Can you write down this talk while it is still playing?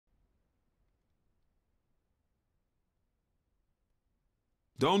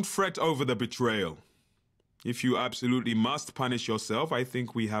Don't fret over the betrayal. If you absolutely must punish yourself, I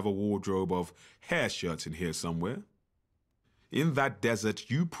think we have a wardrobe of hair shirts in here somewhere. In that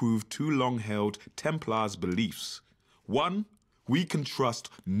desert, you proved two long-held Templars' beliefs. 1, we can trust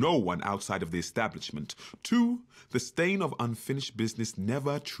no one outside of the establishment. 2, the stain of unfinished business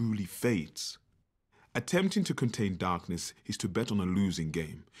never truly fades. Attempting to contain darkness is to bet on a losing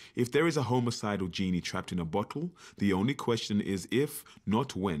game. If there is a homicidal genie trapped in a bottle, the only question is if,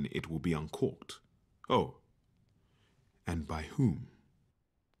 not when, it will be uncorked. Oh, and by whom?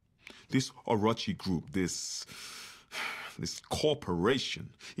 This Orochi group, this corporation,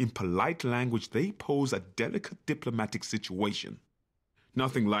 in polite language, they pose a delicate diplomatic situation.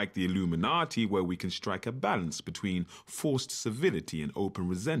 Nothing like the Illuminati, where we can strike a balance between forced civility and open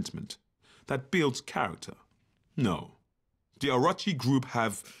resentment that builds character. No. The Orochi group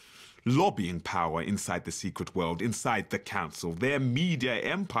have lobbying power inside the secret world, inside the council. Their media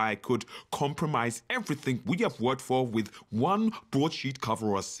empire could compromise everything we have worked for with one broadsheet cover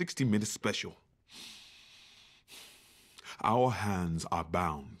or a 60-minute special. Our hands are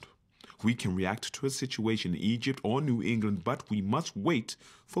bound. We can react to a situation in Egypt or New England, but we must wait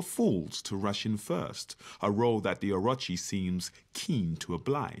for fools to rush in first, a role that the Orochi seems keen to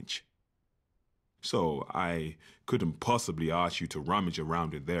oblige. So I couldn't possibly ask you to rummage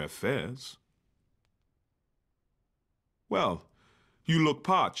around in their affairs. Well, you look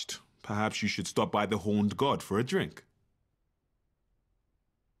parched. Perhaps you should stop by the Horned God for a drink.